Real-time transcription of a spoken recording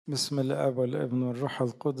بسم الاب والابن والروح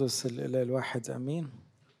القدس الاله الواحد امين.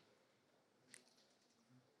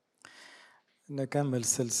 نكمل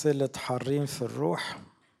سلسله حارين في الروح.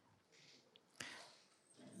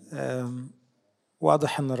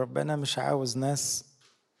 واضح ان ربنا مش عاوز ناس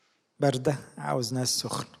بارده، عاوز ناس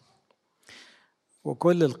سخنه،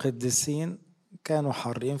 وكل القديسين كانوا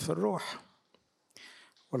حارين في الروح.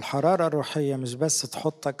 والحراره الروحيه مش بس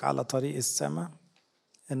تحطك على طريق السماء،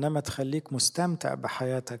 انما تخليك مستمتع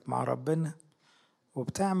بحياتك مع ربنا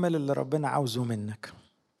وبتعمل اللي ربنا عاوزه منك.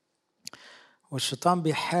 والشيطان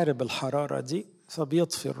بيحارب الحرارة دي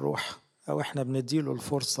فبيطفي الروح، أو إحنا بنديله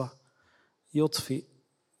الفرصة يطفي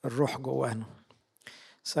الروح جوانا.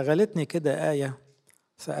 شغلتني كده آية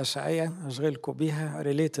في أشعية أشغلكم بيها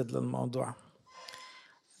ريليتد للموضوع،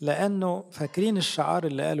 لأنه فاكرين الشعار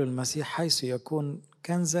اللي قاله المسيح: حيث يكون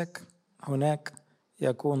كنزك هناك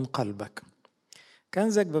يكون قلبك.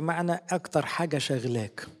 كنزك بمعنى أكتر حاجة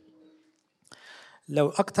شغلاك. لو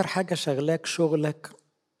أكتر حاجة شغلاك شغلك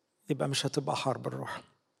يبقى مش هتبقى حرب الروح.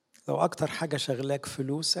 لو أكتر حاجة شغلاك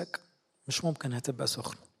فلوسك مش ممكن هتبقى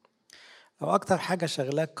سخن. لو أكتر حاجة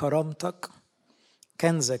شغلاك كرامتك،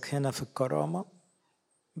 كنزك هنا في الكرامة،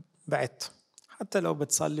 بعدت حتى لو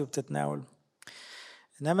بتصلي وبتتناول.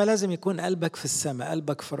 إنما لازم يكون قلبك في السماء،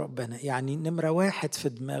 قلبك في ربنا، يعني نمرة واحد في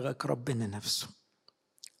دماغك ربنا نفسه.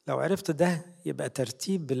 لو عرفت ده يبقى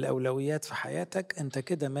ترتيب الأولويات في حياتك، أنت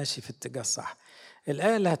كده ماشي في اتجاه صح.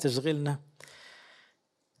 الآية اللي هتشغلنا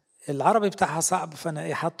العربي بتاعها صعب،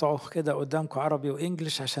 فأنا حاطه كده قدامكم عربي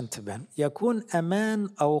وإنجليش عشان تبان. يكون أمان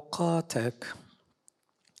أوقاتك،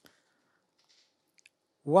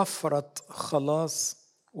 وفرة خلاص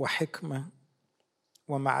وحكمة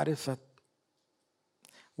ومعرفة.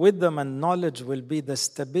 Wisdom and knowledge will be the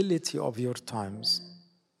stability of your times.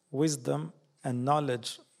 Wisdom and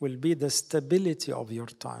knowledge will be the stability of your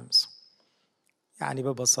times. يعني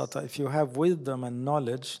ببساطة if you have wisdom and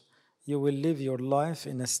knowledge you will live your life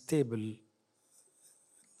in a stable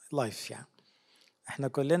life. يعني احنا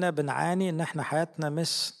كلنا بنعاني ان احنا حياتنا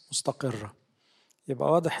مش مستقرة.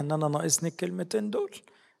 يبقى واضح ان انا ناقصني الكلمتين دول،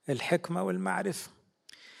 الحكمة والمعرفة.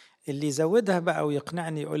 اللي يزودها بقى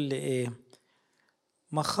ويقنعني يقول لي ايه؟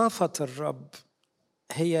 مخافة الرب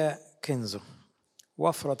هي كنزه،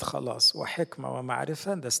 وفرة خلاص وحكمة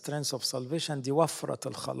ومعرفة. The strength of salvation دي وفرة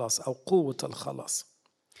الخلاص أو قوة الخلاص.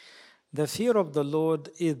 The fear of the Lord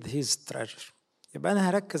is his treasure. يبقى أنا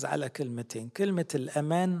هركز على كلمتين، كلمة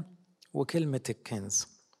الأمان وكلمة الكنز.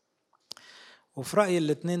 وفي رأيي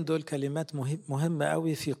الاتنين دول كلمات مهمة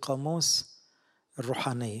قوي في قاموس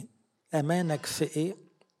الروحانية. أمانك في إيه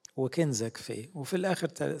وكنزك في إيه، وفي الآخر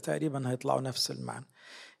تقريبا هيطلعوا نفس المعنى.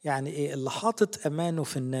 يعني إيه؟ اللي حاطط أمانه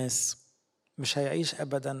في الناس مش هيعيش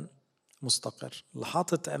أبدا مستقر. اللي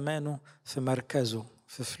حاطط أمانه في مركزه،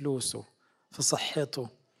 في فلوسه، في صحته،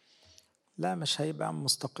 لا مش هيبقى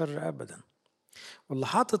مستقر أبدا. واللي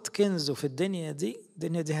حاطط كنزه في الدنيا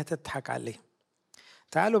دي هتضحك عليه.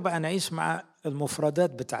 تعالوا بقى نعيش مع المفردات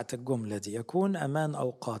بتاعت الجملة دي: يكون أمان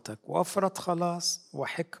أوقاتك، وفرة خلاص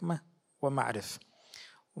وحكمة ومعرفة،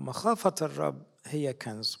 ومخافة الرب هي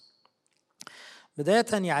كنز.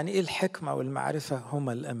 بداية يعني إيه الحكمة والمعرفة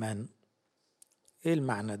هما الأمان؟ إيه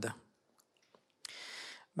المعنى ده؟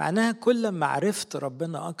 معناها كل ما عرفت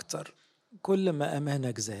ربنا أكتر كل ما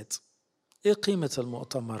أمانك زاد. إيه قيمة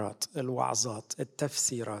المؤتمرات، الوعظات،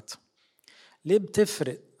 التفسيرات؟ ليه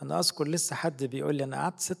بتفرق؟ أنا أذكر لسه حد بيقول لي أنا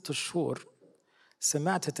قعدت 6 شهور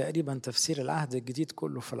سمعت تقريبا تفسير العهد الجديد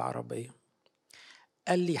كله في العربية.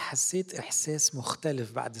 قال لي حسيت إحساس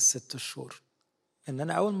مختلف بعد ال6 شهور، إن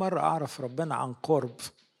أنا أول مرة أعرف ربنا عن قرب،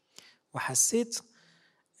 وحسيت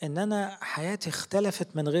إن أنا حياتي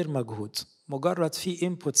اختلفت من غير مجهود. مجرد في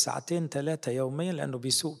إنبوت 2-3 يوميا، لأنه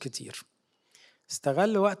بيسوق كتير،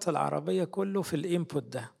 استغل وقت العربية كله في الإنبوت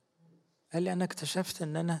ده. قال لي أنا اكتشفت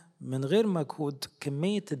إن أنا من غير مجهود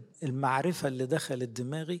كمية المعرفة اللي دخلت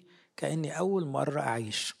دماغي كأني أول مرة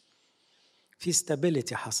أعيش في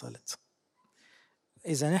stability حصلت.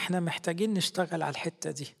 إذا إحنا محتاجين نشتغل على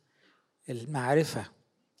الحتة دي، المعرفة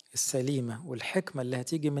السليمة والحكمة اللي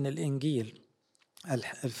هتيجي من الإنجيل.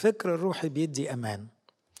 الفكر الروحي بيدي أمان.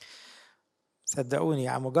 صدقوني،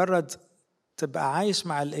 يعني مجرد تبقى عايش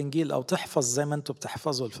مع الإنجيل أو تحفظ زي ما أنتوا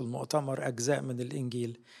بتحفظوا في المؤتمر أجزاء من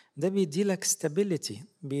الإنجيل، ده بيدي لك stability،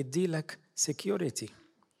 بيدي لك security.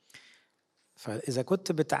 فإذا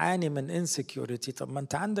كنت بتعاني من insecurity، طب ما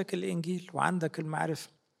أنت عندك الإنجيل وعندك المعرفة.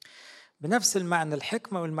 بنفس المعنى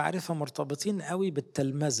الحكمة والمعرفة مرتبطين قوي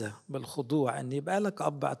بالتلمذة، بالخضوع، أن يبقى لك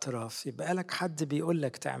أب اعتراف، يبقى لك حد بيقول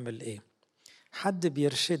لك تعمل إيه، حد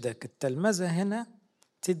بيرشدك. التلمذة هنا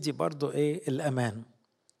تدي برضو إيه؟ الأمان.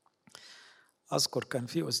 أذكر كان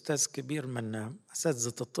في أستاذ كبير من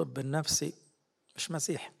أساتذة الطب النفسي مش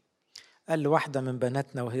مسيحي، قال لواحدة من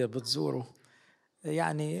بناتنا وهي بتزوره،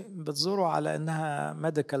 يعني بتزوره على إنها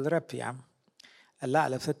ميديكال راب يعني، قال لها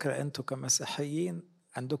على فكرة أنتوا كمسيحيين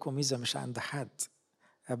عندكم ميزة مش عند حد،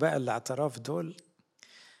 آباء الاعتراف دول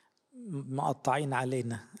مقطعين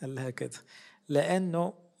علينا، قال لها كده،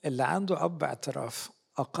 لأنه اللي عنده أب اعتراف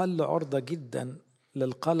أقل عرضة جدا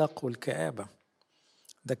للقلق والكآبة.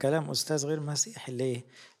 ده كلام أستاذ غير مسيحي. ليه؟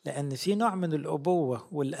 لأن في نوع من الأبوة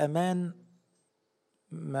والأمان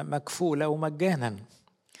مكفولة ومجانا.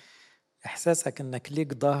 إحساسك إنك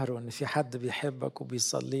ليك ظهر وإن في حد بيحبك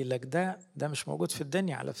وبيصلي لك، ده مش موجود في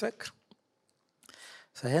الدنيا على فكرة.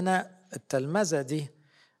 فهنا التلمذة دي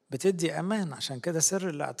بتدي أمان. عشان كده سر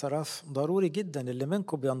الاعتراف ضروري جدا. اللي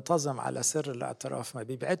منكم بينتظم على سر الاعتراف ما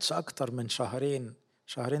بيبعدش أكتر من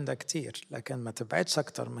شهرين ده كتير، لكن ما تبعدش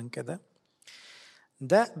أكتر من كده،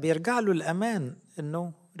 ده بيرجع له الأمان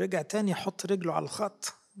إنه رجع تاني يحط رجله على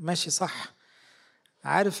الخط، ماشي صح،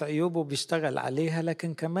 عارف عيوبه بيشتغل عليها،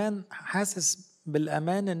 لكن كمان حاسس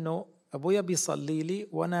بالأمان إنه أبويا بيصلي لي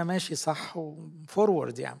وأنا ماشي صح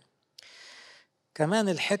وفورورد يعني. كمان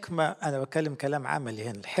الحكمة، أنا بتكلم كلام عملي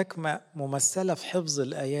هنا، الحكمة ممثلة في حفظ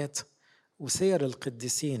الآيات وسير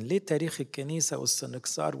القديسين. ليه تاريخ الكنيسة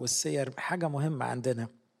والسنكسار والسير حاجة مهمة عندنا؟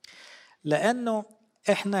 لأنه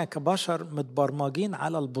إحنا كبشر متبرمجين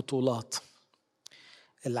على البطولات.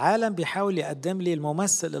 العالم بيحاول يقدم لي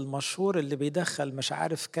الممثل المشهور اللي بيدخل مش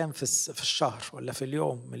عارف كام في الشهر ولا في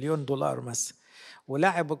اليوم $1,000,000 مثلا،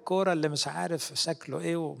 ولاعب الكورة اللي مش عارف شكله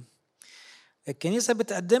إيه. الكنيسة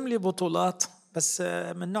بتقدم لي بطولات بس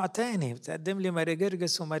من نوع تاني، بتقدم لي ماري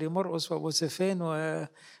جرجس وماري مرقس وابو سفين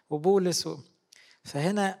وبولس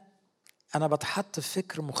فهنا أنا بتحط في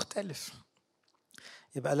فكر مختلف.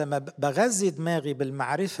 يبقى لما بغذي دماغي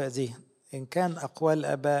بالمعرفة دي، إن كان أقوال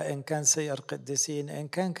آباء، إن كان سير قديسين، إن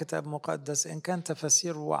كان كتاب مقدس، إن كان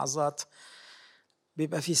تفاسير ووعظات،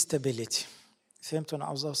 بيبقى فيه stability. فهمتوا أنا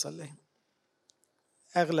عاوز أوصل ليه؟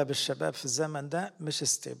 أغلب الشباب في الزمن ده مش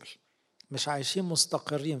stable، مش عايشين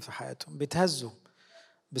مستقرين في حياتهم، بيتهزوا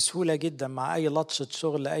بسهولة جدا مع أي لطشة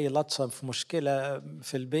شغل، أي لطشة في مشكلة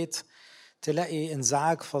في البيت، تلاقي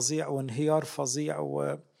انزعاج فظيع وانهيار فظيع.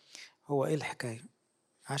 وهو إيه الحكاية؟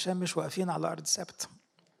 عشان مش واقفين على أرض ثابتة،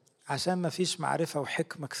 عشان ما فيش معرفة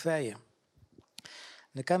وحكمة كفاية.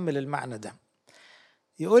 نكمل المعنى ده.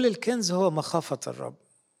 يقول الكنز هو مخافة الرب،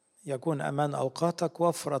 يكون أمان أوقاتك،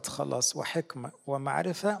 وفرة خلاص وحكمة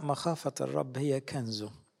ومعرفة. مخافة الرب هي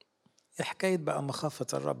كنزه. إيه حكاية بقى مخافة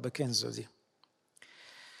الرب كنزه دي؟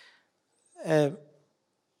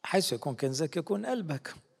 حيث يكون كنزك يكون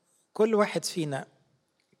قلبك. كل واحد فينا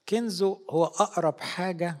كنزه هو أقرب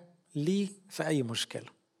حاجة ليه في أي مشكلة.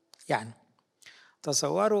 يعني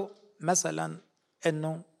تصوروا مثلا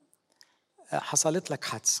أنه حصلت لك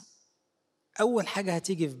حادثة، أول حاجة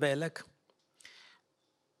هتيجي في بالك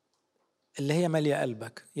اللي هي مالية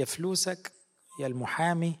قلبك، يا فلوسك، يا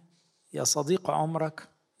المحامي، يا صديق عمرك،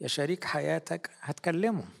 يا شريك حياتك،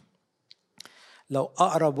 هتكلمه. لو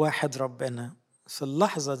أقرب واحد ربنا في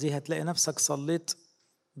اللحظة دي هتلاقي نفسك صليت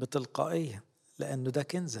بتلقائية، لأنه ده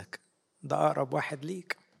كنزك، ده أقرب واحد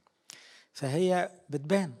ليك. فهي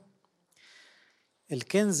بتبان.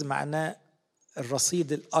 الكنز معناه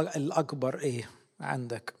الرصيد الأكبر إيه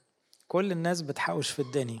عندك. كل الناس بتحوش في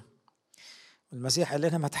الدنيا، المسيح قال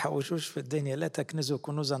لنا ما تحوشوش في الدنيا، لا تكنزوا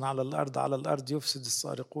كنوزا على الأرض يفسد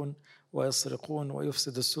السارقون ويسرقون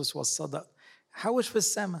ويفسد السوس والصدأ. حوش في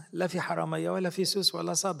السماء، لا في حرامية ولا في سوس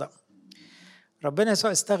ولا صدأ. ربنا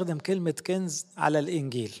يسوع استخدم كلمة كنز على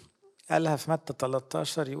الإنجيل، قالها في متى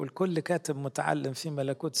 13، يقول كل كاتب متعلم في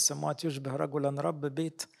ملكوت السماوات يشبه رجلا رب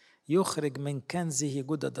بيت يخرج من كنزه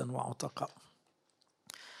جددا وعتقاء.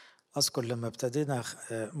 أذكر لما ابتدينا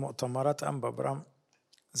مؤتمرات أنبا برام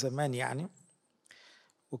زمان يعني،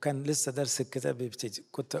 وكان لسه درس الكتاب بيبتدي،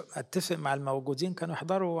 كنت أتفق مع الموجودين كانوا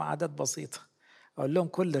يحضروا عدد بسيطة، أقول لهم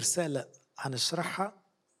كل رسالة هنشرحها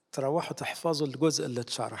تروحوا تحفظوا الجزء اللي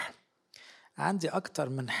اتشرح. عندي أكتر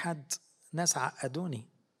من حد، ناس عقدوني،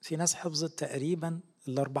 في ناس حفظت تقريبا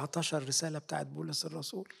 14 رسالة بتاعت بولس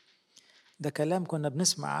الرسول. ده كلام كنا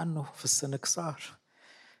بنسمع عنه في السنكسار.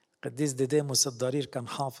 قديس ديديموس الضرير كان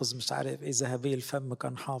حافظ، مش عارف ايه، ذهبي الفم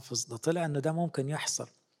كان حافظ. ده طلع ان ده ممكن يحصل.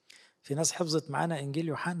 في ناس حفظت معانا انجيل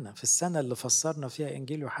يوحنا في السنة اللي فسرنا فيها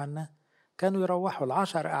انجيل يوحنا، كانوا يروحوا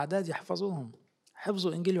 10 أعداد يحفظوهم،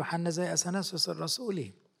 حفظوا انجيل يوحنا زي اثناسيوس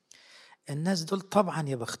الرسولي. الناس دول طبعا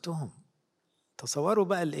يا بختهم. تصوروا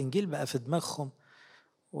بقى الانجيل بقى في دماغهم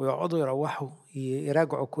ويقعدوا يروحوا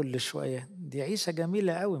يراجعوا كل شوية. دي عيشة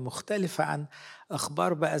جميلة قوي، مختلفة عن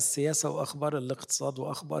أخبار بقى السياسة وأخبار الاقتصاد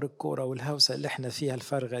وأخبار الكورة والهوسة اللي احنا فيها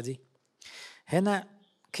الفارغة دي. هنا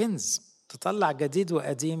كنز، تطلع جديد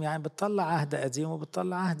وقديم، يعني بتطلع عهد قديم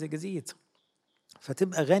وبتطلع عهد جديد،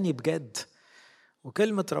 فتبقى غني بجد.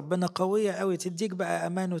 وكلمة ربنا قوية قوي، تديك بقى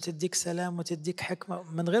أمان وتديك سلام وتديك حكمة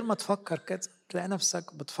من غير ما تفكر كده، تلاقي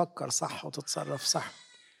نفسك بتفكر صح وتتصرف صح.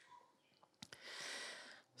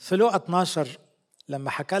 في لوقا 12 لما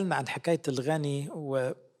حكى لنا عن حكاية الغني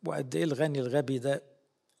وقد إيه الغني الغبي ده،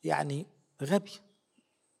 يعني غبي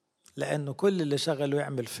لأنه كل اللي شغله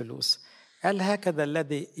يعمل فلوس، قال هكذا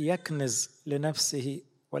الذي يكنز لنفسه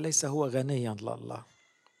وليس هو غنيا لله.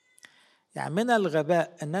 يعني من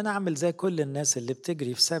الغباء ان انا اعمل زي كل الناس اللي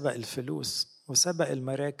بتجري في سبق الفلوس وسبق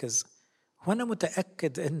المراكز، وانا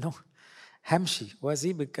متأكد انه همشي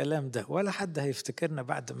واسيب الكلام ده ولا حد هيفتكرنا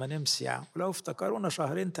بعد ما نمشي، يعني ولو افتكرونا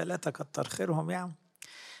شهرين 3 كتر خيرهم يعني.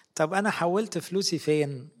 طب انا حولت فلوسي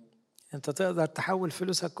فين؟ انت تقدر تحول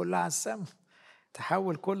فلوسك كلها على السما،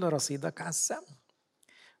 تحول كل رصيدك على السما،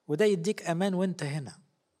 وده يديك امان وانت هنا.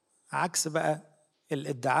 عكس بقى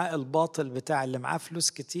الادعاء الباطل بتاع اللي معاه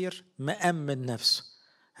فلوس كتير مأمن نفسه.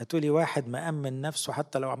 هتقولي واحد مأمن نفسه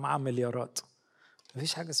حتى لو معاه مليارات؟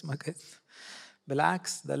 مفيش حاجة اسمها كده،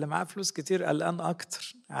 بالعكس ده اللي معاه فلوس كتير قلقان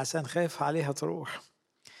أكتر عشان خايف عليها تروح.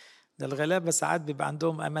 ده الغلابة ساعات بيبقى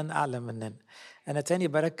عندهم أمان أعلى مننا. أنا تاني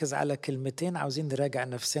بركز على كلمتين عاوزين نراجع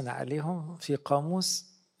نفسنا عليهم في قاموس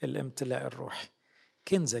الامتلاء الروحي: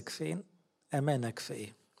 كنزك فين؟ أمانك في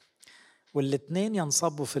إيه؟ والاتنين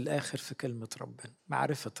ينصبوا في الآخر في كلمة ربنا،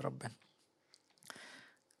 معرفة ربنا.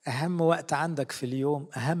 أهم وقت عندك في اليوم،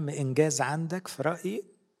 أهم إنجاز عندك في رأيي،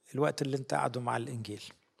 الوقت اللي انت قاعده مع الإنجيل.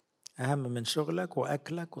 أهم من شغلك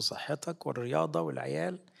وأكلك وصحتك والرياضة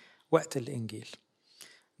والعيال، وقت الإنجيل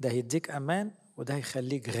ده هيديك أمان، وده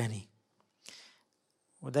هيخليك غني،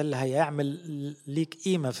 وده اللي هيعمل ليك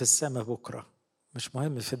قيمة في السماء بكرة، مش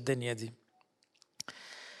مهم في الدنيا دي.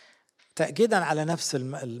 تأكيدا على نفس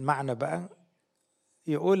المعنى بقى،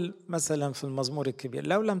 يقول مثلا في المزمور الكبير: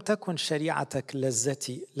 لو لم تكن شريعتك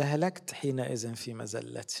لذتي لهلكت حينئذ في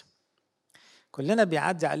مذلتي. كلنا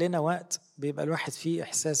بيعدي علينا وقت بيبقى الواحد فيه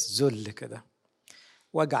إحساس ذل كده،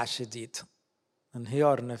 وجع شديد،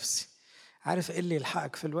 انهيار نفسي. عارف إيه اللي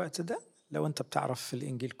يلحقك في الوقت ده؟ لو أنت بتعرف في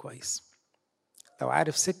الإنجيل كويس، لو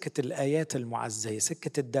عارف سكة الآيات المعزية،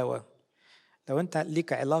 سكة الدواء، لو أنت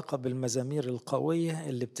ليك علاقة بالمزامير القوية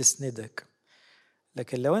اللي بتسندك.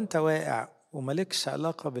 لكن لو أنت واقع وملكش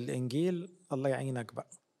علاقة بالإنجيل، الله يعينك بقى،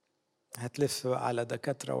 هتلف على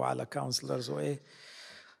دكاترة وعلى كونسلرز وإيه،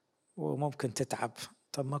 وممكن تتعب.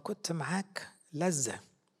 طب ما كنت معاك لذة،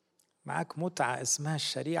 معاك متعة اسمها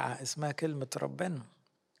الشريعة، اسمها كلمة ربنا.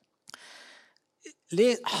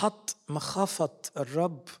 ليه حط مخافة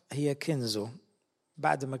الرب هي كنزه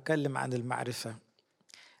بعد ما اتكلم عن المعرفة؟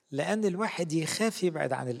 لأن الواحد يخاف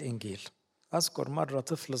يبعد عن الإنجيل. أذكر مرة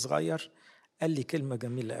طفل صغير قال لي كلمة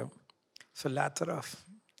جميلة قوي في الاعتراف،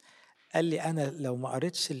 قال لي: أنا لو ما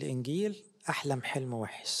قريتش الإنجيل أحلم حلم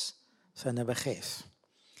وحش، فأنا بخاف.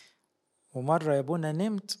 ومرة يا ابونا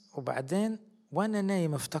نمت، وبعدين وأنا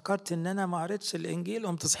نايم افتكرت إن أنا ما قريتش الإنجيل،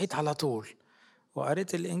 قمت صحيت على طول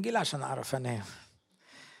وقريت الإنجيل عشان أعرف أنام.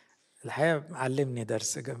 الحقيقة علمني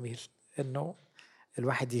درس جميل، إنه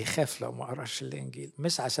الواحد يخاف لو ما قراش الإنجيل،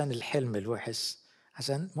 مش عشان الحلم الوحش،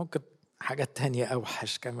 عشان ممكن حاجات تانية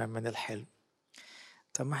أوحش كمان من الحلم.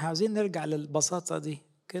 طب ما احنا عاوزين نرجع للبساطة دي،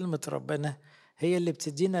 كلمة ربنا هي اللي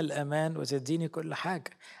بتدينا الأمان وتديني كل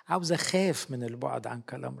حاجة. عاوز أخاف من البعد عن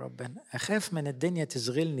كلام ربنا، أخاف من الدنيا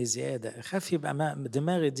تشغلني زيادة، أخاف يبقى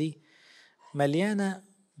دماغي دي مليانة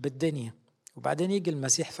بالدنيا، وبعدين يجي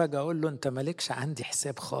المسيح فجأة أقول له: أنت مالكش عندي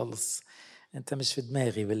حساب خالص، أنت مش في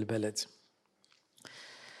دماغي بالبلد.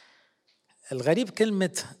 الغريب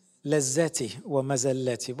كلمة لذاتي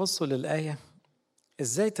ومزلاتي، بصوا للآية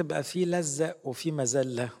إزاي تبقى في لذة وفي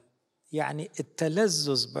مزلة. يعني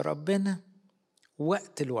التلذذ بربنا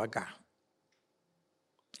وقت الوجع،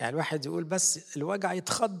 يعني الواحد يقول بس الوجع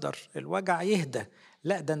يتخدر، الوجع يهدى.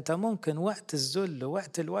 لا، ده انت ممكن وقت الذل،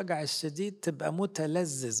 وقت الوجع الشديد تبقى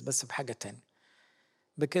متلذذ بس بحاجة تانية،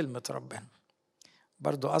 بكلمة ربنا.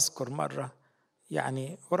 برضو أذكر مرة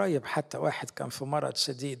يعني قريب حتى، واحد كان في مرض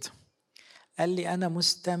شديد، قال لي: أنا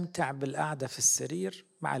مستمتع بالقعدة في السرير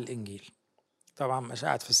مع الإنجيل. طبعا مش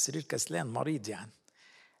قاعد في السرير كسلان مريض يعني.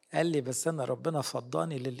 قال لي: بس أنا ربنا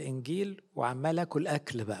فضاني للإنجيل وعمال أكل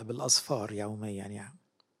أكل بقى بالأصفار يوميا يعني.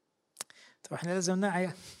 طب احنا لازم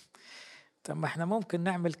نعي، طب ما احنا ممكن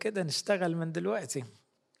نعمل كده، نشتغل من دلوقتي.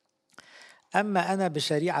 أما أنا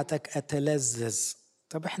بشريعتك أتلذذ.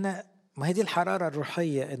 طب احنا، ما هي دي الحرارة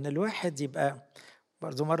الروحية، إن الواحد يبقى.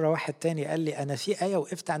 برضو مرة واحد تاني قال لي: أنا في آية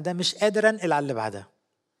وقفت عندها مش قادر أنقل على اللي بعدها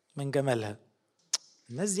من جمالها.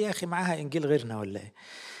 الناس دي يا أخي معاها إنجيل غيرنا ولا إيه؟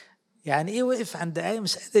 يعني ايه وقف عند آية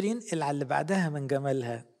مش قادر ينقل على اللي بعدها من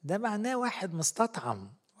جمالها؟ ده معناه واحد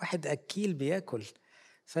مستطعم، واحد أكيل بياكل،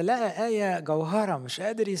 فلقى آية جوهرة مش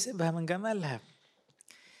قادر يسيبها من جمالها.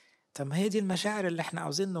 طب ما هي دي المشاعر اللي احنا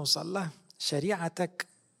عاوزين نوصل لها. شريعتك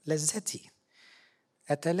لذتي،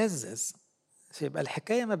 أتلذذ. فيبقى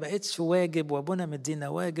الحكاية ما بقتش واجب وابونا مدينا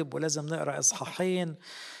واجب ولازم نقرأ إصحاحين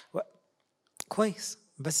كويس،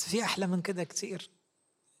 بس في أحلى من كده كتير.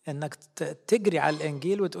 إنك تجري على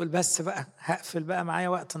الإنجيل وتقول بس بقى هقفل بقى معايا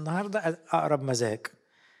وقت النهاردة أقرب مزاج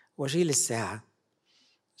وأشيل الساعة.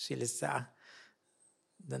 شيل الساعة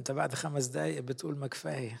ده أنت بعد 5 دقايق بتقول ما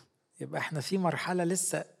كفاية. يبقى احنا في مرحلة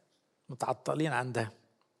لسه متعطلين عندها.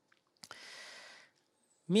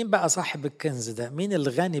 مين بقى صاحب الكنز ده؟ مين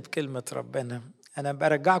الغني بكلمة ربنا؟ أنا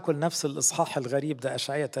برجعكم لنفس الإصحاح الغريب ده،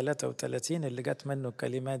 أشعياء 33 اللي جت منه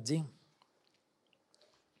الكلمات دي.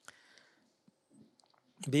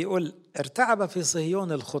 بيقول: ارتعب في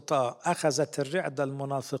صهيون الخطاة، أخذت الرعدة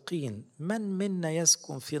المنافقين. من منا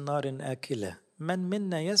يسكن في نار آكلة؟ من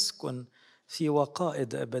منا يسكن في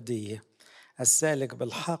وقائد أبدية؟ السالك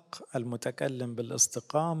بالحق، المتكلم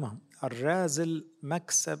بالاستقامة، الرازل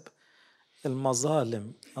مكسب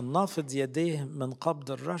المظالم، النافض يديه من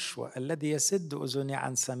قبض الرشوة، الذي يسد أذني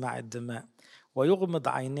عن سماع الدماء ويغمض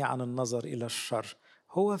عيني عن النظر إلى الشر.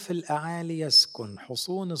 هو في الأعالي يسكن،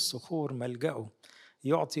 حصون الصخور ملجأه،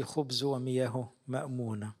 يعطي خبز ومياهه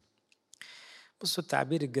مأمونة. بصوا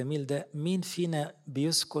التعبير الجميل ده. مين فينا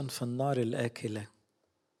بيسكن في النار الآكلة؟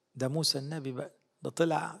 ده موسى النبي بقى، ده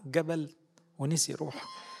طلع جبل ونسي روح.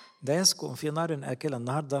 ده يسكن في نار آكلة.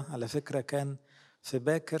 النهاردة على فكرة كان في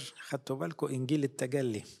باكر، خدتوا بالكم، إنجيل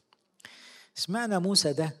التجلي. اسمعنا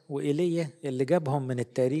موسى ده وإيليا اللي جابهم من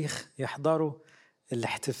التاريخ يحضروا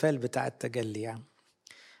الاحتفال بتاع التجلي. يعني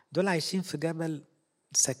دول عايشين في جبل،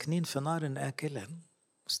 ساكنين في نار آكلة،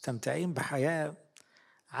 مستمتعين بحياة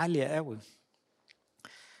عالية قوي.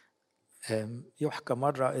 يحكى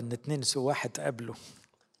مرة إن 2 سواح اتقابلوا.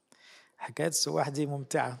 حكاية السواح دي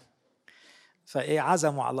ممتعة. فإيه،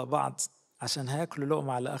 عزموا على بعض عشان هياكلوا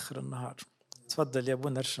لقمة على آخر النهار. اتفضل يا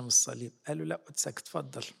ابونا ارشم الصليب. قالوا لا اتسك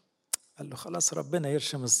اتفضل. قال له خلاص ربنا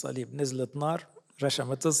يرشم الصليب. نزلت نار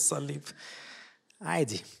رشمت الصليب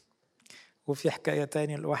عادي. وفي حكاية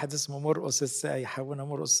تانية لواحد اسمه مرقس السايح، ابونا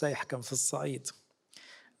مرقس السايح كان في الصعيد،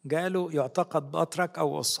 قالوا يعتقد بأترك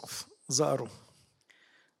أو أسقف، زاروا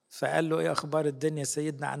فقال له ايه اخبار الدنيا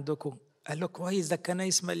سيدنا عندكم؟ قال له كويس، ده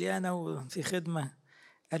الكنايس مليانه وفي خدمه.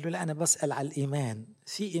 قال له لا انا بسأل على الايمان،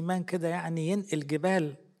 في ايمان كده يعني ينقل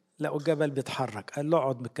جبال. لقوا الجبل بيتحرك. قال له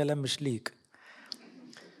اقعد، بالكلام مش ليك.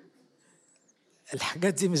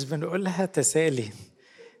 الحاجات دي مش بنقولها تسالي،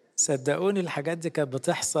 صدقوني الحاجات دي كانت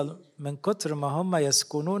بتحصل من كتر ما هم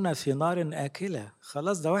يسكنون في نار آكلة.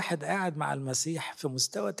 خلاص ده واحد قاعد مع المسيح في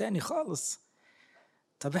مستوى تاني خالص.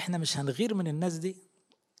 طب احنا مش هنغير من الناس دي؟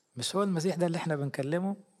 مش هو المسيح ده اللي احنا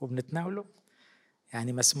بنكلمه وبنتناوله؟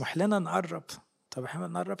 يعني مسموح لنا نقرب، طب احنا ما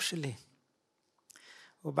نقربش ليه؟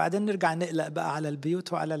 وبعدين نرجع نقلق بقى على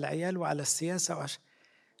البيوت وعلى العيال وعلى السياسة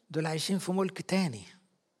دول عايشين في ملك تاني.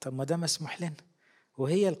 طب ما ده مسموح لنا.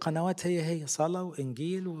 وهي القنوات هي صلاة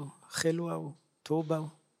وإنجيل وخلوة وتوبة،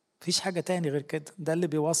 مفيش حاجة تاني غير كده. ده اللي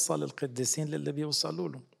بيوصل القديسين للي بيوصلوا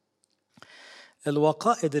له.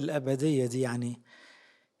 الوقائد الأبدية دي يعني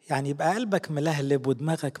يبقى قلبك ملهلب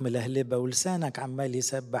ودماغك ملهلبة ولسانك عمال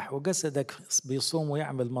يسبح وجسدك بيصوم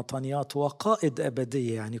ويعمل مطانيات. وقائد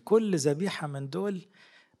أبدية يعني كل ذبيحة من دول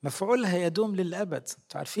مفعولها يدوم للأبد.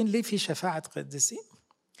 عارفين ليه في شفاعة قديسين؟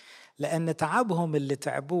 لأن تعبهم اللي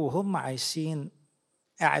تعبوه هم عايشين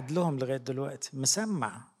قاعد لهم لغاية دلوقتي،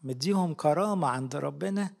 مسمع مديهم كرامة عند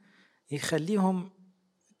ربنا، يخليهم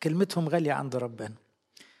كلمتهم غالية عند ربنا.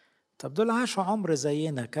 طب دول عاشوا عمر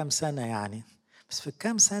زينا كام سنة يعني، بس في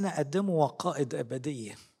الكام سنة قدموا وقائد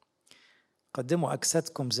أبدية، قدموا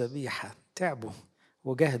أجسادكم ذبيحة، تعبوا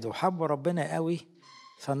وجهدوا وحبوا ربنا قوي.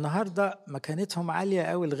 فالنهاردة مكانتهم عالية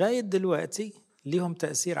قوي لغاية دلوقتي، ليهم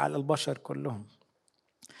تأثير على البشر كلهم.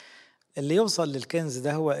 اللي يوصل للكنز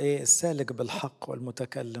ده هو ايه؟ السالك بالحق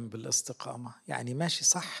والمتكلم بالاستقامة، يعني ماشي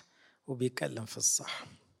صح وبيتكلم في الصح.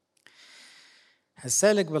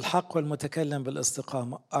 السالك بالحق والمتكلم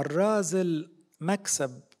بالاستقامة، الرازل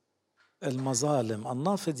مكسب المظالم،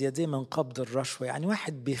 النافض يديه من قبض الرشوة. يعني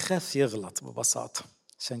واحد بيخاف يغلط ببساطة.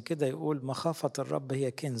 عشان كده يقول مخافة الرب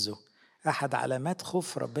هي كنزه. أحد علامات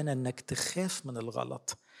خوف ربنا إنك تخاف من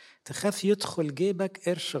الغلط، تخاف يدخل جيبك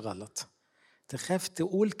قرش غلط، تخاف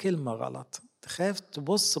تقول كلمة غلط، تخاف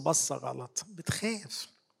تبص بصة غلط، بتخاف.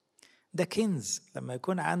 ده كنز لما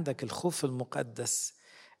يكون عندك الخوف المقدس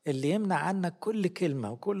اللي يمنع عنك كل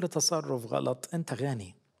كلمة وكل تصرف غلط. انت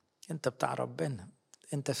غني، انت بتاع ربنا،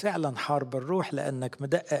 انت فعلا حارب الروح لانك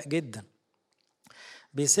مدقق جدا.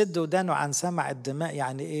 بيسد ودانه عن سمع الدماء،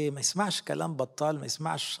 يعني ايه؟ ما يسمعش كلام بطال، ما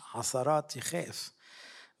يسمعش عثرات يخاف.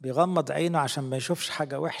 بيغمض عينه عشان ما يشوفش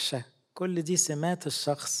حاجة وحشة. كل دي سمات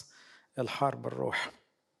الشخص الحارب الروح.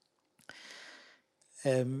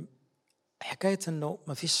 حكاية انه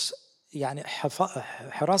ما فيش يعني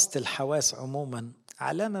حراسة الحواس عموما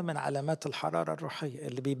علامة من علامات الحرارة الروحية.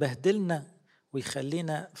 اللي بيبهدلنا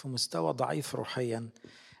ويخلينا في مستوى ضعيف روحيا،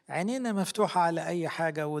 عينينا مفتوحة على أي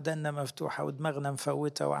حاجة، ودنا مفتوحة، ودماغنا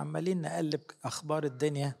مفوتة، وعمالين نقلب أخبار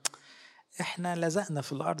الدنيا. إحنا لزقنا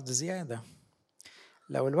في الأرض زيادة.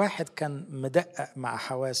 لو الواحد كان مدقق مع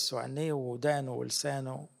حواسه، عينيه ودانه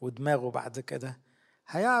ولسانه ودماغه، بعد كده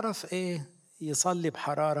هيعرف إيه يصلي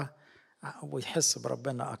بحرارة ويحس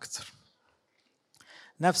بربنا أكتر.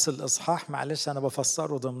 نفس الإصحاح، معلش أنا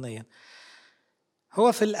بفسره ضمنيا.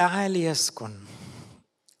 هو في الأعالي يسكن.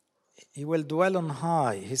 He will dwell on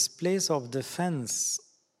high. His place of defense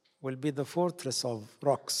will be the fortress of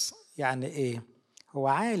rocks. يعني إيه؟ هو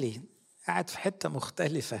عالي، قاعد في حتة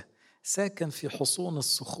مختلفة، ساكن في حصون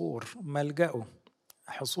الصخور ملجأه.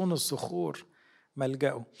 حصون الصخور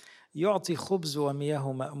ملجأه. يعطي خبز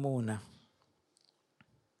ومياه مأمونة.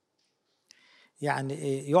 يعني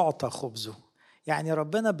إيه يعطى خبزه؟ يعني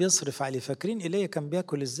ربنا بيصرف عليه. فاكرين إيليا كان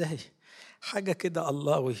بياكل إزاي؟ حاجة كده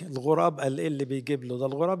اللهوي. الغراب قال إيه اللي بيجيب له ده؟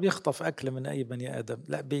 الغراب يخطف أكل من أي بني آدم؟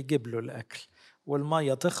 لا، بيجيب له الأكل.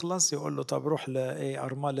 والمية تخلص يقول له طب روح لإيه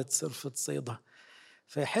أرملة صرفة صيدة.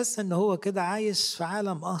 فيحس إن هو كده عايش في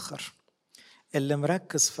عالم آخر. اللي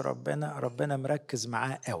مركز في ربنا، ربنا مركز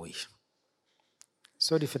معاه قوي.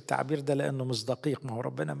 سوري في التعبير ده لأنه مش دقيق، ما هو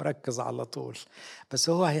ربنا مركز على طول، بس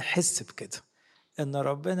هو هيحس بكده إن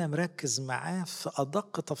ربنا مركز معاه في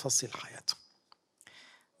أدق تفاصيل حياته.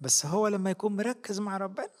 بس هو لما يكون مركز مع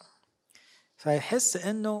ربنا فيحس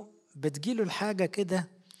إنه بتجيله الحاجة كده.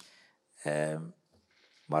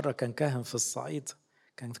 مرة كان كاهن في الصعيد،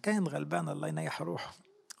 كان كاهن غلبان الله ينيح روحه.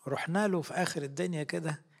 رحنا له في آخر الدنيا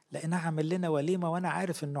كده، لقيناه عامل لنا وليمة، وأنا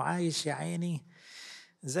عارف إنه عايش يا عيني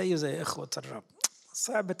زيه زي إخوة الرب.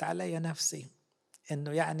 صعبت عليا نفسي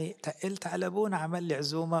إنه يعني تقلت على أبونا عمل لي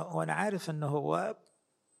عزومة وأنا عارف إنه هو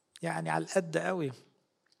يعني على القد قوي.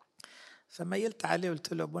 فميلت عليه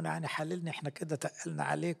قلت له أبونا يعني حللني، إحنا كده تقلنا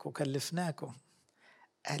عليك وكلفناكم.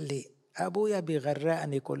 قال لي أبويا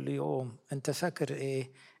بيغرقني كل يوم، أنت فاكر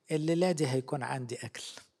إيه؟ الليلة دي هيكون عندي أكل.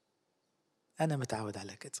 أنا متعود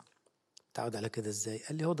على كده. متعود على كده إزاي؟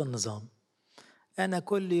 قال لي هو ده النظام. أنا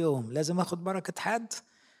كل يوم لازم أخد بركة حد،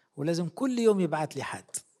 ولازم كل يوم يبعت لي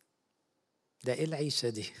حد. ده إيه العيشة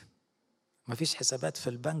دي؟ مفيش حسابات في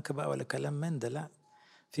البنك بقى ولا كلام من ده، لا.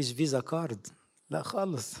 مفيش فيزا كارد، لا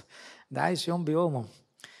خالص. ده عايش يوم بيومه،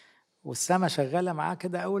 والسما شغالة معاه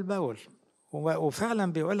كده أول بأول،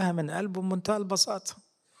 وفعلا بيقولها من قلبه بمنتهى البساطة.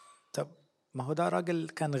 طب ما هو ده راجل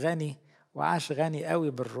كان غني وعاش غني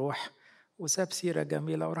قوي بالروح، وساب سيرة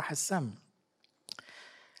جميلة وراح السما.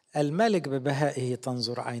 الملك ببهائه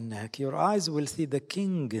تنظر عيناك. Your eyes will see the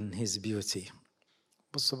king in his beauty.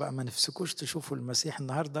 بصوا بقى، ما نفسكوش تشوفوا المسيح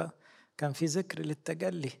النهاردة؟ كان في ذكر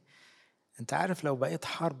للتجلي. انت عارف لو بقيت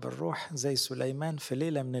حرب الروح زي سليمان في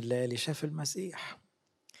ليلة من الليالي شاف المسيح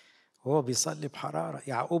وهو بيصلي بحرارة.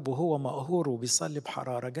 يعقوب وهو مقهور وبيصلي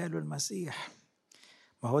بحرارة جاله المسيح.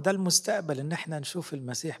 ما هو ده المستقبل، ان احنا نشوف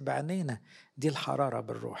المسيح بعينينا. دي الحرارة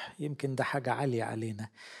بالروح. يمكن ده حاجة عالية علينا،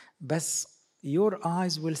 بس your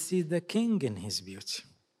eyes will see the king in his beauty.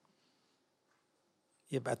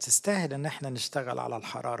 يبقى تستاهل ان احنا نشتغل على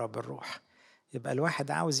الحرارة بالروح. يبقى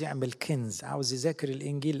الواحد عاوز يعمل كنز، عاوز يذاكر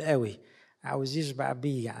الانجيل قوي، عاوز يشبع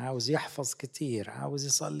بيه، عاوز يحفظ كتير، عاوز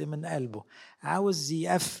يصلي من قلبه، عاوز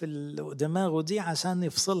يقفل دماغه دي عشان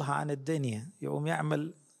يفصلها عن الدنيا، يقوم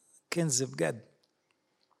يعمل كنز بجد.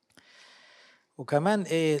 وكمان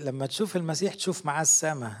ايه؟ لما تشوف المسيح تشوف معاه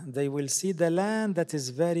السماء. they will see the land that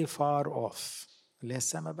is very far off، اللي هي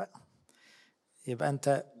السماء بقى. يبقى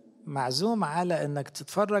انت معزوم على انك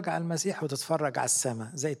تتفرج على المسيح وتتفرج على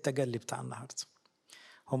السماء زي التجلي بتاع النهارده.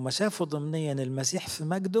 هم شافوا ضمنيا المسيح في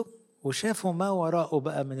مجده، وشافوا ما وراءه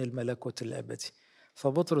بقى من الملكوت الابدي.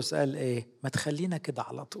 فبطرس قال ايه؟ ما تخلينا كده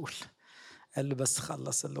على طول. قال له بس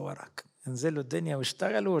خلص اللي وراك، انزلوا الدنيا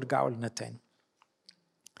واشتغلوا وارجعوا لنا تاني.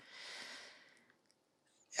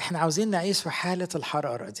 احنا عاوزين نعيش في حالة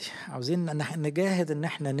الحرارة دي، عاوزين نجاهد ان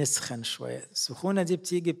احنا نسخن شوية. السخونة دي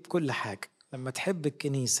بتيجي بكل حاجة. لما تحب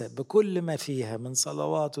الكنيسة بكل ما فيها من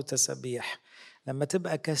صلوات وتسبيح، لما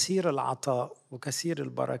تبقى كثير العطاء وكثير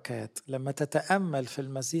البركات، لما تتأمل في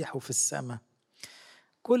المسيح وفي السماء،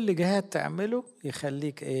 كل جهاد تعمله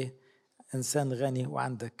يخليك ايه؟ انسان غني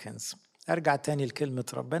وعندك كنز. ارجع تاني لكلمة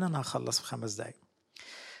ربنا، انا هخلص في 5 دقايق.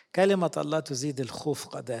 كلمة الله تزيد الخوف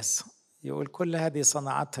قداسة. يقول كل هذه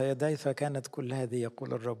صنعتها يدي فكانت كل هذه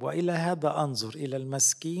يقول الرب، وإلى هذا أنظر، إلى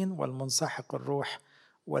المسكين والمنسحق الروح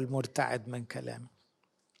والمرتعد من كلامه.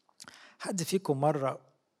 حد فيكم مرة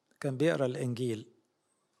كان بيقرأ الإنجيل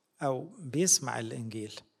أو بيسمع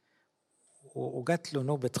الإنجيل وجات له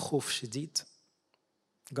نوبة خوف شديد؟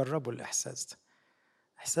 جربوا الإحساس ده.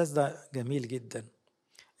 الإحساس ده جميل جدا،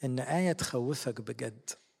 إن آية تخوفك بجد.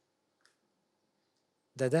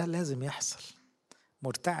 ده لازم يحصل.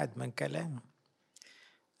 مرتعد من كلامه.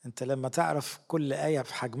 أنت لما تعرف كل آية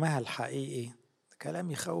في حجمها الحقيقي،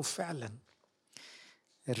 كلام يخوف فعلا.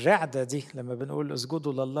 الرعدة دي لما بنقول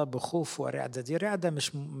اسجدوا لله بخوف ورعدة، دي رعدة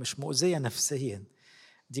مش مؤذية نفسيا،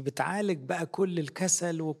 دي بتعالج بقى كل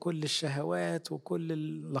الكسل وكل الشهوات وكل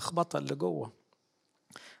اللخبطة اللي جوه.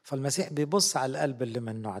 فالمسيح بيبص على القلب اللي من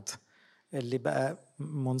النوع ده، اللي بقى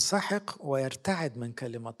منسحق ويرتعد من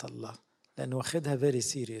كلمة الله، لأنه واخدها very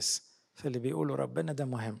serious. فاللي بيقولوا ربنا ده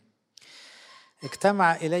مهم.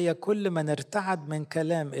 اجتمع إلي كل من ارتعد من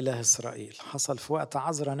كلام إله إسرائيل. حصل في وقت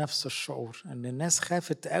عذرا نفس الشعور، أن الناس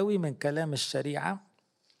خافت قوي من كلام الشريعة،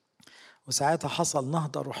 وساعتها حصل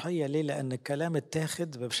نهضة روحية. ليه؟ لأن الكلام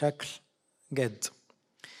اتاخد بشكل جد.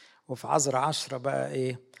 وفي عذرا 10 بقى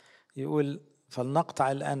إيه يقول؟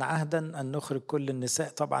 فلنقطع الآن عهدا أن نخرج كل النساء.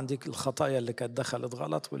 طبعا دي الخطايا اللي كانت دخلت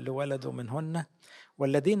غلط واللي ولدوا منهن،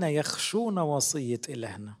 والذين يخشون وصية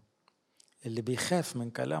إلهنا. اللي بيخاف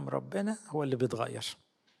من كلام ربنا هو اللي بيتغير،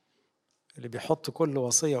 اللي بيحط كل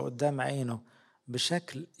وصية قدام عينه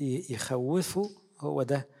بشكل يخوفه، هو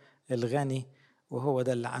ده الغني، وهو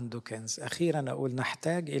ده اللي عنده كنز. أخيرا أقول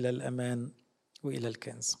نحتاج إلى الأمان وإلى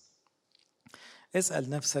الكنز. اسأل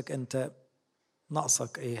نفسك أنت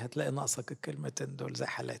ناقصك إيه؟ هتلاقي ناقصك الكلمتين دول زي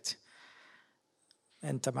حالاتي.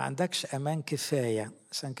 أنت ما عندكش أمان كفاية،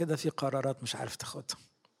 عشان كده في قرارات مش عارف تاخدها،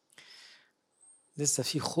 لسه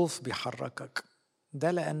في خوف بيحركك.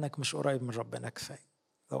 ده لأنك مش قريب من ربنا كفاية.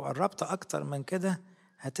 لو قربت أكتر من كده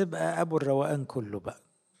هتبقى أبو الروقان كله بقى.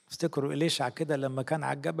 افتكروا إليشع كده لما كان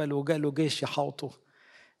على الجبل وجاله جيش يحاوطه،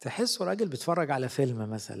 تحسوا راجل بيتفرج على فيلم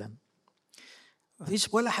مثلا،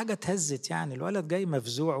 مفيش ولا حاجة تهزت. يعني الولد جاي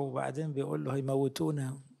مفزوع وبعدين بيقول له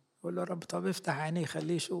هيموتونا، يقول له يا رب طب افتح عينيه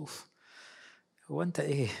خليه يشوف. هو انت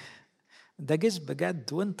ايه؟ ده جيش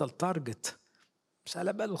بجد وانت التارجت، مش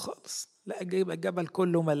على باله خالص. لا، جايب الجبل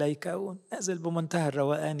كله ملايكة ونازل بمنتهى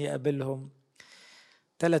الروقان يقابلهم.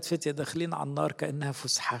 3 فتية داخلين على النار كأنها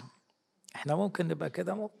فسحة. احنا ممكن نبقى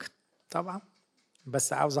كده، ممكن طبعا،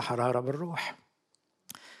 بس عاوزة حرارة بالروح.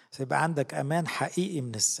 فيبقى عندك أمان حقيقي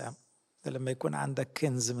من السماء، ده لما يكون عندك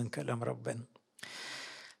كنز من كلام ربنا.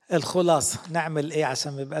 الخلاصة نعمل ايه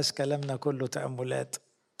عشان ما يبقاش كلامنا كله تأملات؟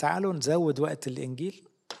 تعالوا نزود وقت الإنجيل،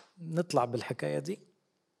 نطلع بالحكاية دي.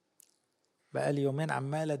 بقالي يومين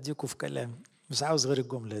عمال اديكوا في كلام، مش عاوز غير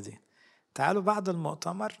الجملة دي. تعالوا بعد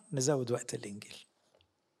المؤتمر نزود وقت الإنجيل.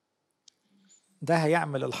 ده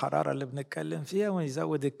هيعمل الحرارة اللي بنتكلم فيها،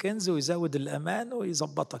 ويزود الكنز ويزود الأمان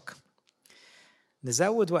ويظبطك.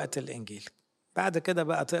 نزود وقت الإنجيل. بعد كده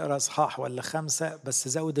بقى تقرأ إصحاح ولا 5، بس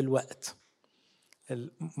زود الوقت.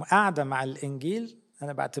 القعدة مع الإنجيل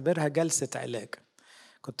أنا بعتبرها جلسة علاج.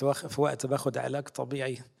 كنت في وقت باخد علاج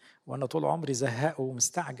طبيعي وأنا طول عمري زهق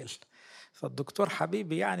ومستعجل، فالدكتور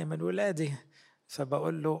حبيبي يعني من ولادي،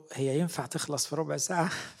 فبقول له هي ينفع تخلص في ربع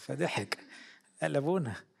ساعة؟ فضحك قال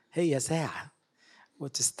أبونا هي ساعة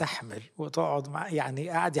وتستحمل وتقعد مع، يعني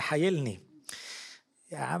قاعد يحايلني.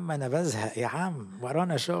 يا عم أنا بزهق يا عم،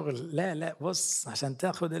 ورانا شغل. لا بص، عشان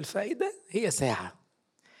تاخد الفايدة هي ساعة.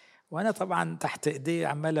 وأنا طبعا تحت إيديه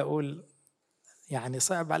عمال أقول يعني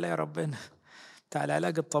صعب عليا ربنا، بتاع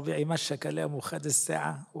العلاج الطبيعي مشى كلامه وخد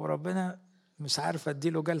الساعة، وربنا مش عارف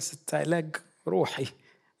أديله جلسة علاج روحي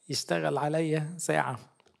يشتغل عليا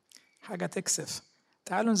ساعة. حاجة تكسف.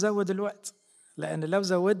 تعالوا نزود الوقت، لأن لو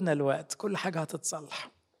زودنا الوقت كل حاجة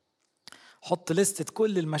هتتصلح. حط لستة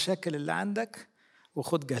كل المشاكل اللي عندك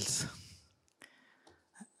وخد جلسة،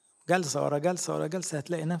 جلسة ورا جلسة ورا جلسة،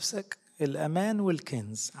 هتلاقي نفسك الأمان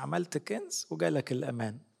والكنز. عملت كنز وجالك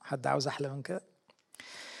الأمان. حد عاوز أحلى من كده؟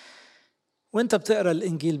 وانت بتقرأ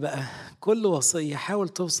الإنجيل بقى، كل وصية حاول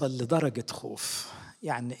توصل لدرجة خوف.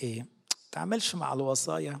 يعني إيه؟ تعملش مع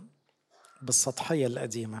الوصايا بالسطحية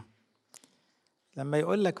القديمة. لما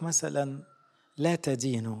يقول لك مثلا لا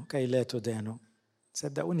تدينوا كي لا تدانوا،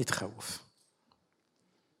 صدقوني تخوف.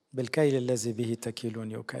 بالكيل الذي به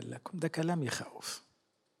تكيلون يكال لكم، ده كلام يخوف.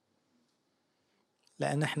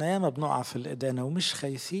 لأن احنا ياما بنقع في الإدانة ومش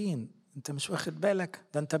خايفين. انت مش واخد بالك،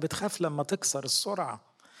 ده انت بتخاف لما تكسر السرعة.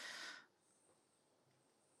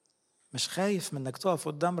 مش خايف من انك تقف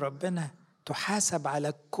قدام ربنا تحاسب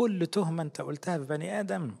على كل تهمة انت قلتها في بني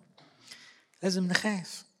آدم. لازم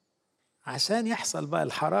نخاف. عشان يحصل بقى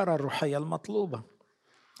الحرارة الروحية المطلوبة.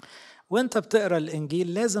 وانت بتقرأ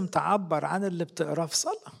الإنجيل لازم تعبر عن اللي بتقرأه في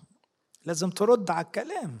صلاة، لازم ترد على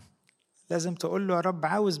الكلام، لازم تقول له يا رب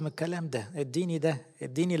عاوز من الكلام ده،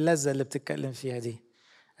 اديني اللذة اللي بتتكلم فيها دي.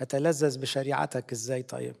 أتلذذ بشريعتك ازاي؟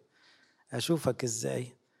 طيب أشوفك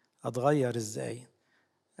ازاي؟ أتغير ازاي؟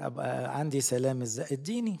 أبقى عندي سلام ازاي؟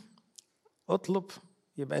 اديني، اطلب.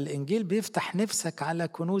 يبقى الإنجيل بيفتح نفسك على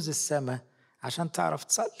كنوز السماء عشان تعرف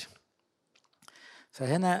تصلي.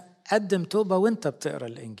 فهنا قدم توبة وانت بتقرأ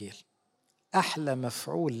الإنجيل. أحلى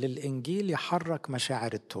مفعول للإنجيل يحرك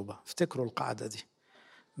مشاعر التوبة. افتكروا القاعدة دي،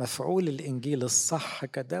 مفعول الإنجيل الصح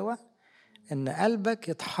كدواء إن قلبك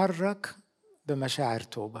يتحرك بمشاعر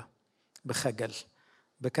توبة، بخجل،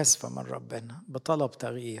 بكسفة من ربنا، بطلب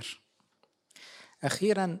تغيير.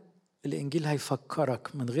 أخيرا الإنجيل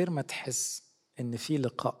هيفكرك من غير ما تحس إن في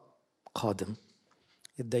لقاء قادم،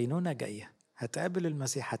 الدينونة جاية، هتقابل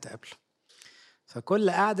المسيح، هتقابله. فكل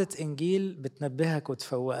قعدة إنجيل بتنبهك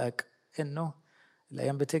وتفوقك إنه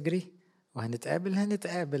الأيام بتجري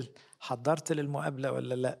وهنتقابل. حضرت للمقابلة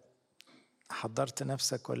ولا لا؟ حضرت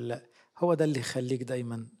نفسك ولا لا؟ هو ده اللي يخليك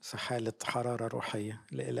دايما في حالة حرارة روحية.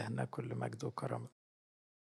 لإلهنا كل مجد وكرم.